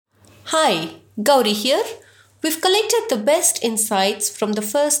Hi, Gauri here. We've collected the best insights from the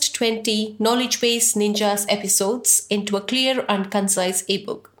first 20 Knowledge Base Ninjas episodes into a clear and concise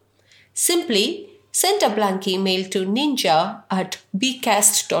ebook. Simply send a blank email to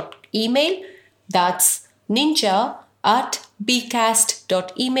ninja@bcast.email. That's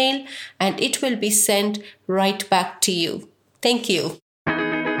ninja@bcast.email, and it will be sent right back to you. Thank you.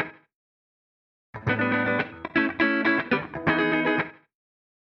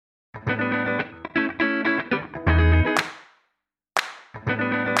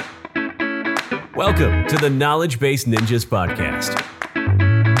 Welcome to the Knowledge Base Ninjas podcast,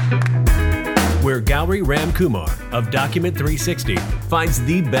 where Gauri Ramkumar of Document 360 finds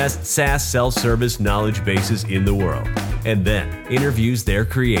the best SaaS self-service knowledge bases in the world and then interviews their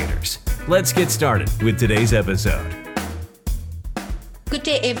creators. Let's get started with today's episode. Good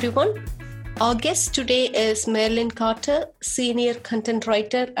day, everyone. Our guest today is Marilyn Carter, Senior Content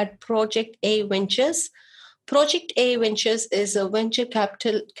Writer at Project A Ventures. Project A Ventures is a venture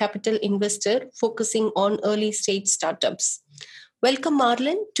capital investor focusing on early stage startups. Welcome,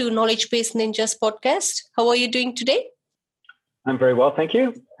 Marilyn, to Knowledge Base Ninjas podcast. How are you doing today? I'm very well, thank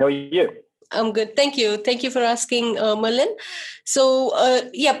you. How are you? I'm good. Thank you. Thank you for asking, Merlin. So,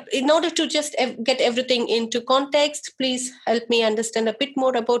 in order to just get everything into context, please help me understand a bit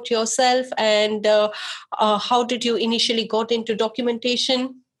more about yourself and how did you initially got into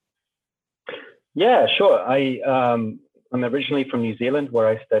documentation? Yeah, sure. I'm originally from New Zealand, where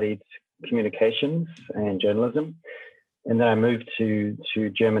I studied communications and journalism. And then I moved to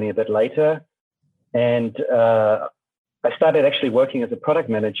Germany a bit later. And I started actually working as a product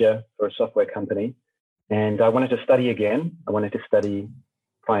manager for a software company. And I wanted to study again. I wanted to study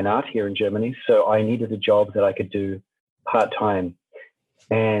fine art here in Germany. So I needed a job that I could do part-time.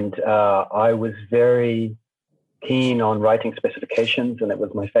 And I was very keen on writing specifications, and it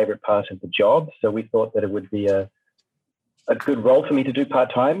was my favorite part of the job. So we thought that it would be a good role for me to do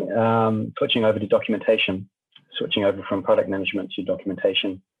part-time, switching over to documentation, switching over from product management to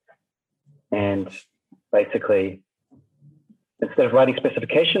documentation. And basically, instead of writing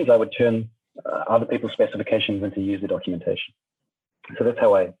specifications, I would turn other people's specifications into user documentation. So that's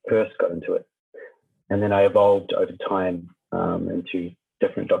how I first got into it. And then I evolved over time into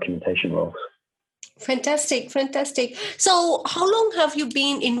different documentation roles. Fantastic. So how long have you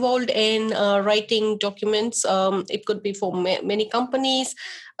been involved in writing documents? It could be for many companies.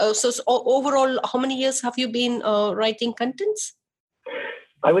 So overall, how many years have you been writing contents?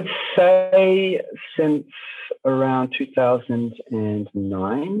 I would say since around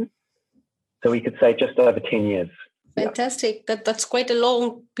 2009. So we could say just over 10 years. Fantastic. That's quite a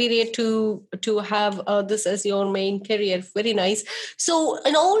long period to have this as your main career. Very nice. So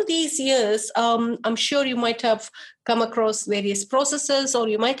in all these years, I'm sure you might have come across various processes, or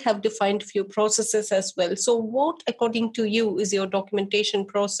you might have defined a few processes as well. So what, according to you, is your documentation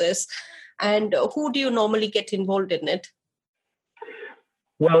process, and who do you normally get involved in it?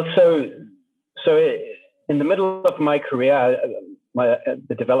 Well, so in the middle of my career,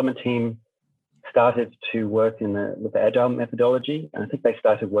 the development team started to work with the Agile methodology. And I think they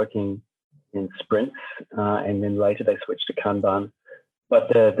started working in sprints, and then later they switched to Kanban. But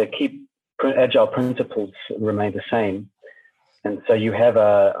the key Agile principles remain the same. And so you have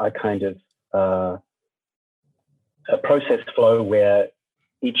a kind of a process flow where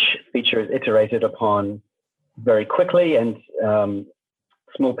each feature is iterated upon very quickly, and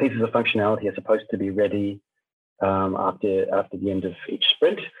small pieces of functionality are supposed to be ready after the end of each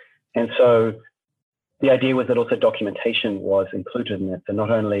sprint. And so the idea was that also documentation was included in it. So not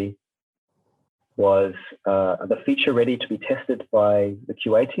only was the feature ready to be tested by the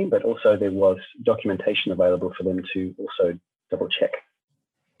QA team, but also there was documentation available for them to also double check.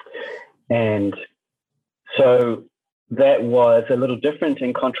 And so that was a little different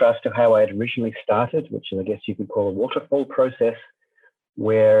in contrast to how I had originally started, which is, I guess you could call a waterfall process,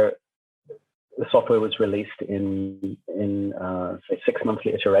 where the software was released in say 6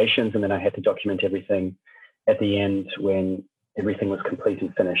 monthly iterations, and then I had to document everything at the end when everything was complete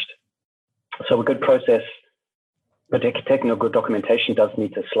and finished. So a good process, but technical documentation does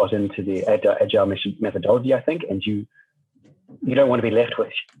need to slot into the Agile methodology, I think, and you don't want to be left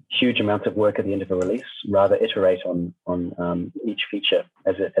with huge amounts of work at the end of a release. Rather, iterate on each feature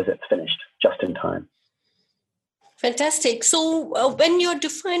as it's finished, just in time. Fantastic. So when you're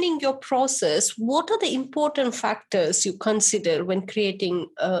defining your process, what are the important factors you consider when creating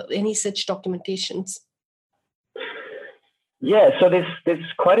any such documentations? Yeah, so there's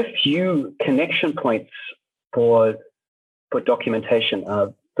quite a few connection points for documentation.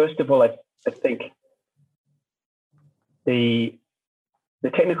 First of all, I think the the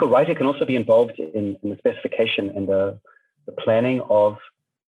technical writer can also be involved in the specification and the planning of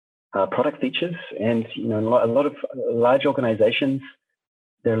product features. And a lot of large organizations,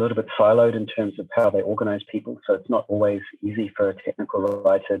 they're a little bit siloed in terms of how they organize people. So it's not always easy for a technical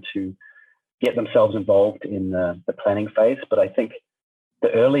writer to get themselves involved in the planning phase. But I think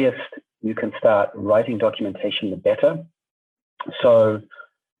the earliest you can start writing documentation, the better. So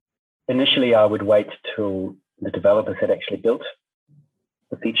initially, I would wait till the developers had actually built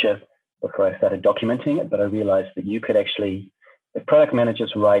the feature before I started documenting it. But I realized that you could actually, if product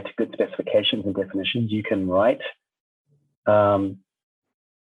managers write good specifications and definitions, you can write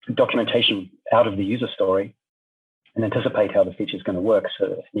documentation out of the user story and anticipate how the feature is going to work.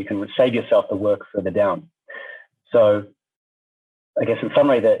 So you can save yourself the work further down. So I guess in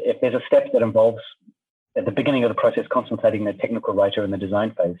summary, that if there's a step that involves at the beginning of the process consultating the technical writer in the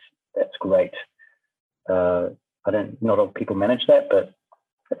design phase, that's great. Not all people manage that, but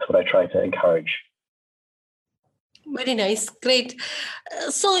that's what I try to encourage. Very nice, great.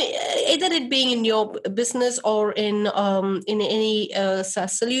 So, either it being in your business or in any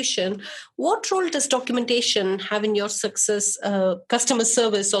SaaS solution, what role does documentation have in your success, customer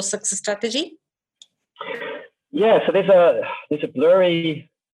service, or success strategy? Yeah, so there's a blurry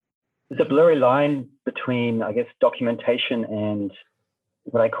line between, I guess, documentation and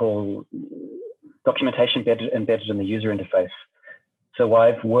what I call documentation embedded in the user interface. So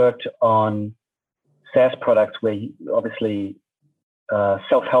I've worked on SaaS products where obviously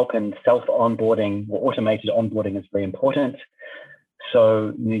self-help and self-onboarding or automated onboarding is very important.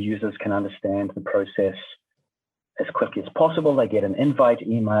 So new users can understand the process as quickly as possible. They get an invite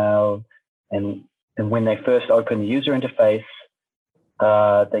email, and when they first open the user interface,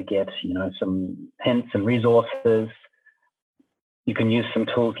 they get some hints and resources. You can use some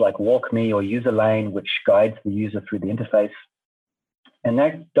tools like WalkMe or UserLane, which guides the user through the interface. And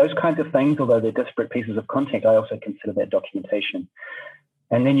those kinds of things, although they're disparate pieces of content, I also consider that documentation.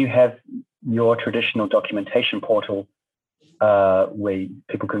 And then you have your traditional documentation portal where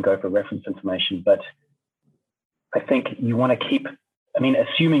people can go for reference information. But I think you want to keep,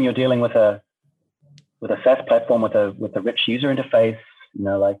 assuming you're dealing with a SaaS platform with a rich user interface,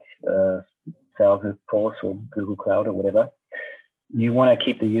 like Salesforce or Google Cloud or whatever, you want to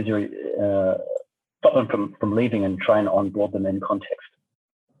keep the user, stop them from leaving and try and onboard them in context.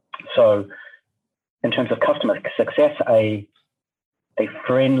 So in terms of customer success, a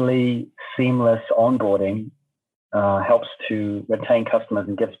friendly, seamless onboarding helps to retain customers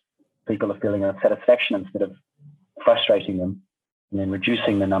and gives people a feeling of satisfaction instead of frustrating them, and then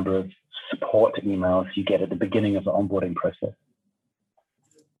reducing the number of support emails you get at the beginning of the onboarding process.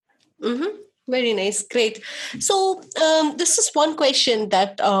 Mm-hmm. Very nice. Great. So this is one question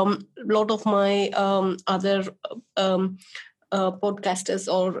that a lot of my other podcasters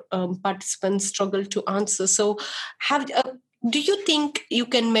or participants struggle to answer. So do you think you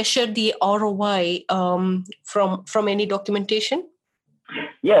can measure the ROI from any documentation?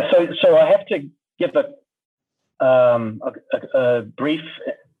 Yeah. So I have to give a brief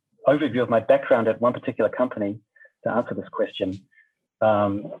overview of my background at one particular company to answer this question.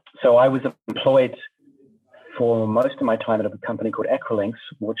 So I was employed for most of my time at a company called Acrolinx,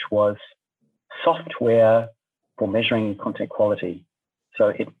 which was software for measuring content quality.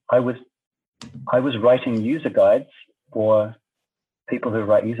 So I was writing user guides for people who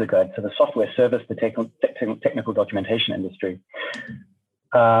write user guides. So the software service the technical documentation industry.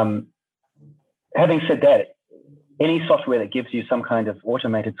 Having said that, any software that gives you some kind of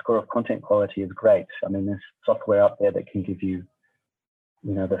automated score of content quality is great. There's software out there that can give you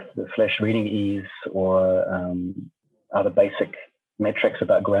the flash reading ease or other basic metrics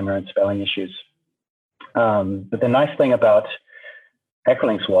about grammar and spelling issues. But the nice thing about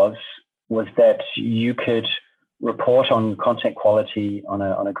Acrolinx was that you could report on content quality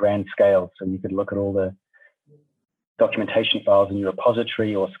on a grand scale. So you could look at all the documentation files in your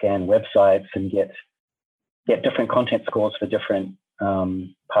repository or scan websites and get different content scores for different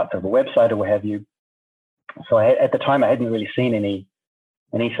parts of a website or what have you. So at the time, I hadn't really seen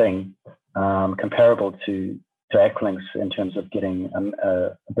anything comparable to Acrolinx in terms of getting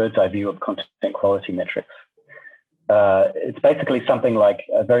a bird's eye view of content quality metrics. It's basically something like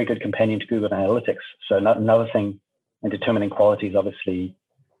a very good companion to Google Analytics. So another thing in determining quality is obviously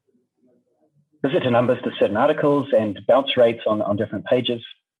visitor numbers to certain articles and bounce rates on different pages.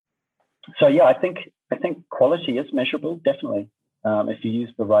 So yeah, I think quality is measurable, definitely, if you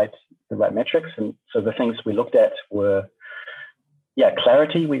use the right metrics. And so the things we looked at were,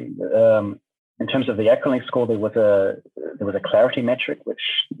 clarity. We in terms of the Acrolinx score, there was a clarity metric which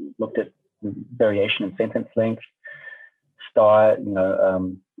looked at variation in sentence length, style,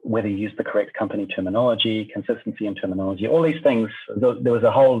 whether you use the correct company terminology, consistency in terminology, all these things. There was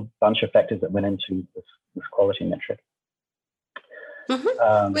a whole bunch of factors that went into this quality metric.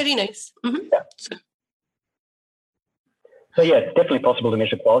 Very nice. Yeah. So yeah, it's definitely possible to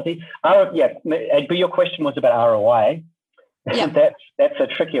measure quality. But your question was about ROI. Yeah. That's a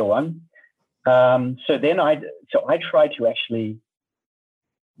trickier one. So I tried to actually,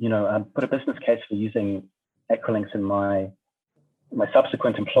 put a business case for using Equilinx in my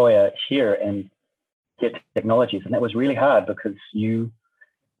subsequent employer here and Get Technologies, and that was really hard because you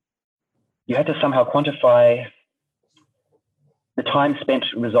had to somehow quantify the time spent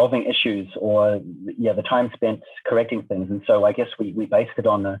resolving issues, or the time spent correcting things. And so I guess we based it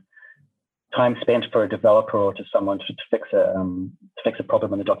on the time spent for a developer or to someone to fix a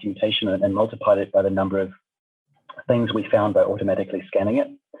problem in the documentation, and multiplied it by the number of things we found by automatically scanning it.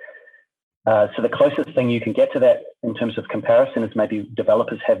 So the closest thing you can get to that in terms of comparison is maybe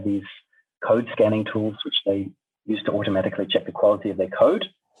developers have these code scanning tools which they use to automatically check the quality of their code.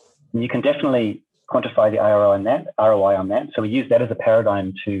 And you can definitely quantify the ROI on that. So we use that as a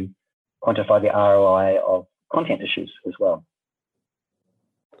paradigm to quantify the ROI of content issues as well.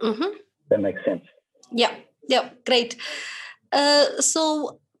 That makes sense. Yeah, great.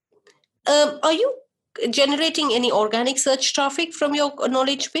 So are you generating any organic search traffic from your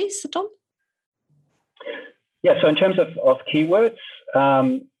knowledge base at all? Yeah, so in terms of keywords,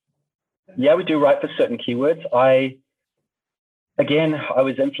 we do write for certain keywords. I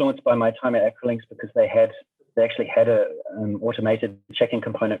was influenced by my time at Equilinx because they actually had an automated checking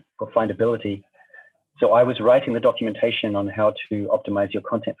component for findability. So I was writing the documentation on how to optimize your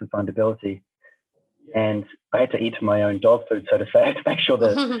content for findability. And I had to eat my own dog food, so to say. I had to make sure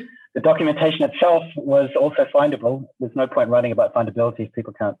that the documentation itself was also findable. There's no point writing about findability if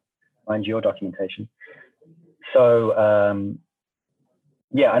people can't find your documentation. So,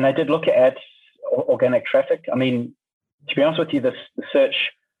 and I did look at organic traffic. I mean, to be honest with you, the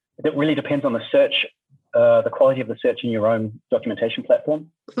search, it really depends on the search, the quality of the search in your own documentation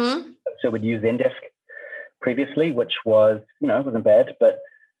platform. So we'd use Zendesk previously, which was, wasn't bad, but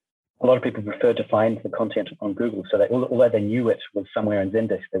a lot of people preferred to find the content on Google. So although they knew it was somewhere in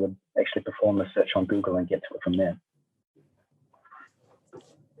Zendesk, they would actually perform the search on Google and get to it from there.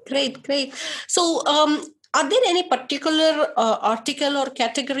 Great. So are there any particular article or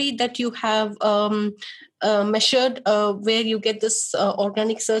category that you have measured where you get this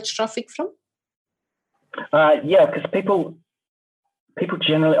organic search traffic from? Because people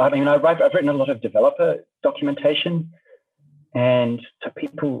generally, I've written a lot of developer documentation, and so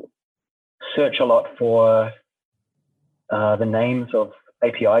people search a lot for the names of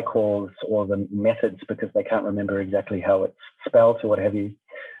API calls or the methods because they can't remember exactly how it's spelled or what have you.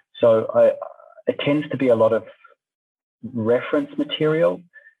 So it tends to be a lot of reference material,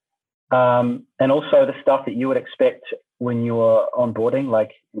 and also the stuff that you would expect when you're onboarding,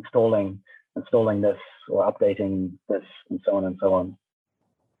 like installing this or updating this, and so on and so on.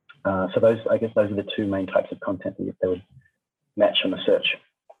 So those are the two main types of content that they would match on the search.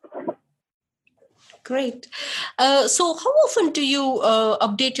 Great. So how often do you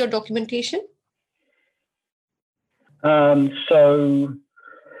update your documentation? So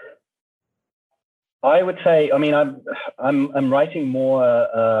I would say, I'm writing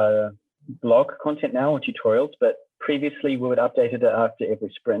more blog content now or tutorials, but previously we would update it after every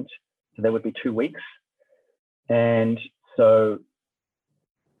sprint. So there would be 2 weeks. And so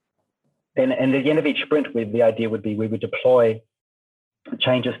and at the end of each sprint, the idea would be we would deploy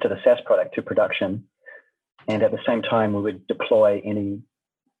changes to the SaaS product to production. And at the same time, we would deploy any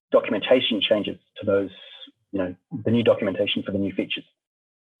documentation changes to those, the new documentation for the new features.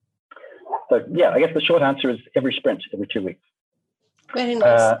 So I guess the short answer is every sprint, every 2 weeks. Very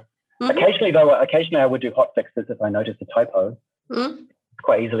nice. Occasionally I would do hot fixes if I notice a typo. It's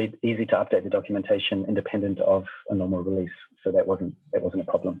quite easy to update the documentation independent of a normal release. So that wasn't a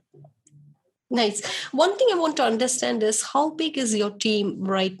problem. Nice. One thing I want to understand is how big is your team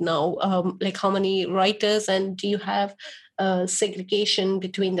right now? Like how many writers, and do you have segregation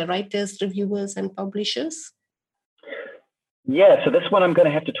between the writers, reviewers, and publishers? Yeah, so this one I'm going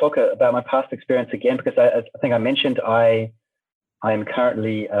to have to talk about my past experience again, because I think I mentioned I am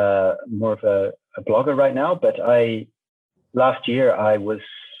currently more of a blogger right now, but last year I was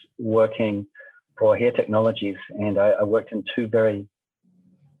working for Here Technologies, and I worked in two very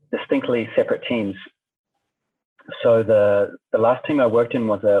distinctly separate teams. So the last team I worked in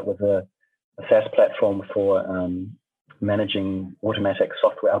was a SaaS platform for managing automatic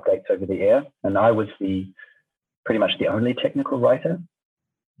software updates over the air, and I was pretty much the only technical writer.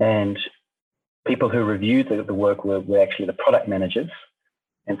 And people who reviewed the work were actually the product managers.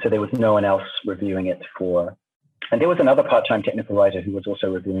 And so there was no one else reviewing it and there was another part-time technical writer who was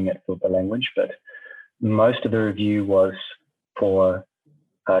also reviewing it for the language, but most of the review was for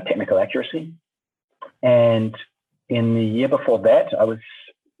technical accuracy. And in the year before that, I was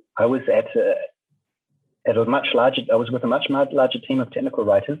with a much larger team of technical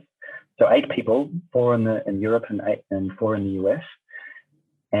writers. So 8 people, 4 in Europe and 4 in the US.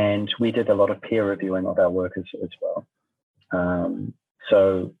 And we did a lot of peer reviewing of our work as well.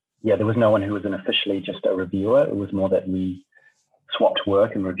 So yeah, there was no one who was officially just a reviewer. It was more that we swapped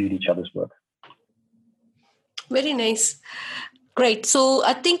work and reviewed each other's work. Very nice. Great. So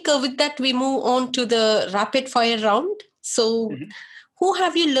I think with that, we move on to the rapid fire round. So who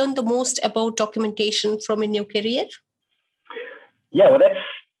have you learned the most about documentation from in your career? Yeah, well,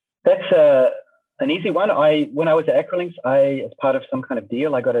 that's an easy one. When I was at Acrolinx, as part of some kind of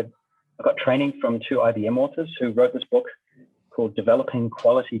deal, I got training from 2 IBM authors who wrote this book called Developing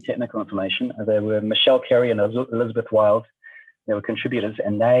Quality Technical Information. They were Michelle Carey and Elizabeth Wild. They were contributors,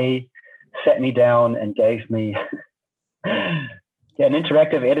 and they sat me down and gave me an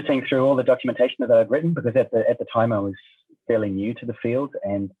interactive editing through all the documentation that I'd written, because at the time I was fairly new to the field,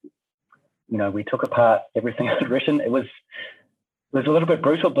 and we took apart everything I'd written. It was a little bit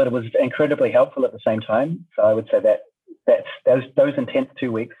brutal, but it was incredibly helpful at the same time. So I would say that those intense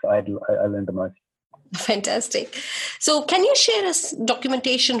 2 weeks I learned the most. Fantastic. So can you share a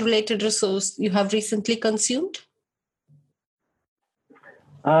documentation related resource you have recently consumed?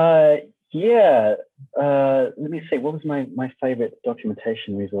 Yeah. Let me see. What was my favorite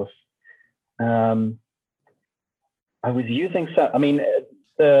documentation resource? I was using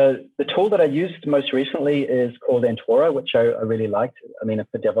the tool that I used most recently is called Antora, which I really liked.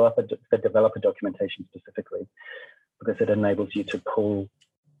 For developer documentation specifically, because it enables you to pull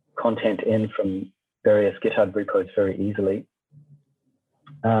content in from various GitHub repos very easily.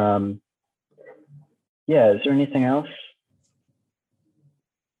 Is there anything else?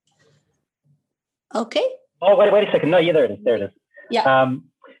 Okay. Oh, wait a second. No, yeah, there it is. Yeah.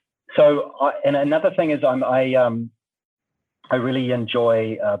 And another thing is I really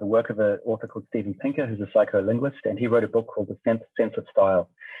enjoy the work of an author called Steven Pinker, who's a psycholinguist, and he wrote a book called The Sense of Style.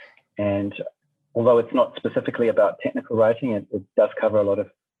 And although it's not specifically about technical writing, it does cover a lot of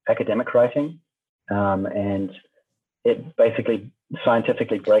academic writing. And it basically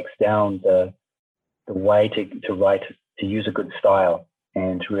scientifically breaks down the way to write, to use a good style,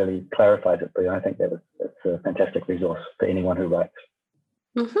 and really clarifies it. But I think that's a fantastic resource for anyone who writes.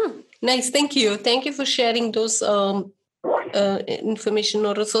 Mm-hmm. Nice. Thank you. Thank you for sharing those information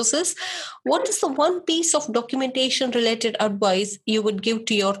or resources. What is the one piece of documentation related advice you would give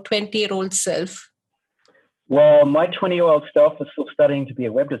to your 20-year-old self? Well, my 20-year-old self is still studying to be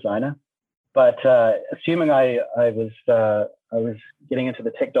a web designer, but assuming I was getting into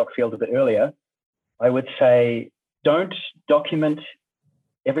the tech doc field a bit earlier, I would say don't document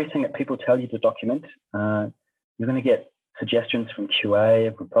everything that people tell you to document. You're going to get suggestions from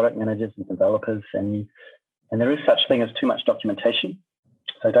QA, from product managers and developers, and there is such thing as too much documentation.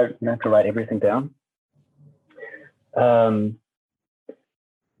 So you don't have to write everything down. And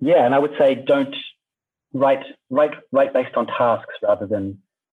I would say don't write based on tasks rather than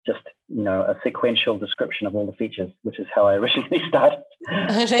just a sequential description of all the features, which is how I originally started.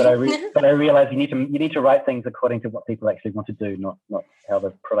 But I realized you need to write things according to what people actually want to do, not how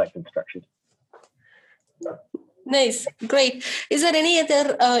the product is structured. Nice, great. Is there any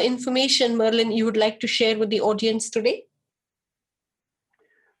other information, Merlin, you would like to share with the audience today?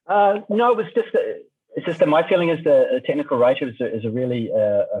 No, it's just that my feeling is that a technical writer is a really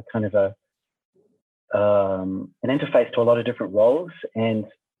a kind of an interface to a lot of different roles, and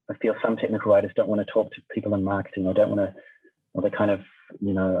I feel some technical writers don't want to talk to people in marketing, or they're kind of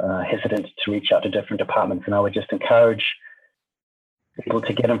hesitant to reach out to different departments. And I would just encourage people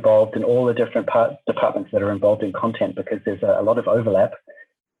to get involved in all the different departments that are involved in content, because there's a lot of overlap.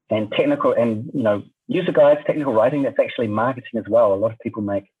 And user guides, technical writing, that's actually marketing as well. A lot of people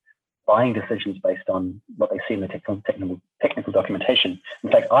make buying decisions based on what they see in the technical documentation.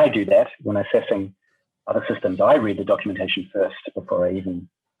 In fact, I do that when assessing other systems. I read the documentation first before I even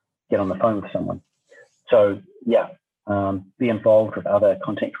get on the phone with someone. So be involved with other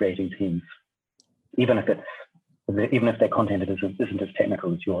content creating teams, even if their content isn't as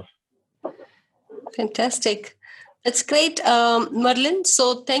technical as yours. Fantastic. That's great, Merlin.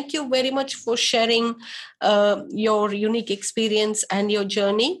 So thank you very much for sharing your unique experience and your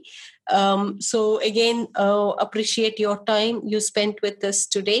journey. So again, appreciate your time you spent with us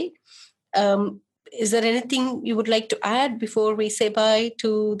today. Is there anything you would like to add before we say bye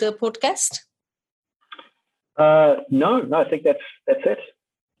to the podcast? No, I think that's it.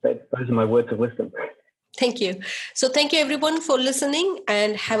 Those are my words of wisdom. Thank you. So thank you everyone for listening,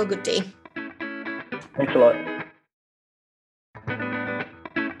 and have a good day. Thanks a lot.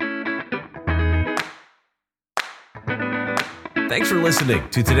 Thanks for listening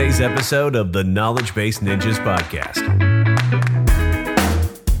to today's episode of the Knowledge Base Ninjas podcast.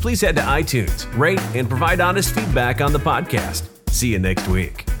 Please head to iTunes, rate, and provide honest feedback on the podcast. See you next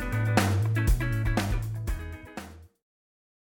week.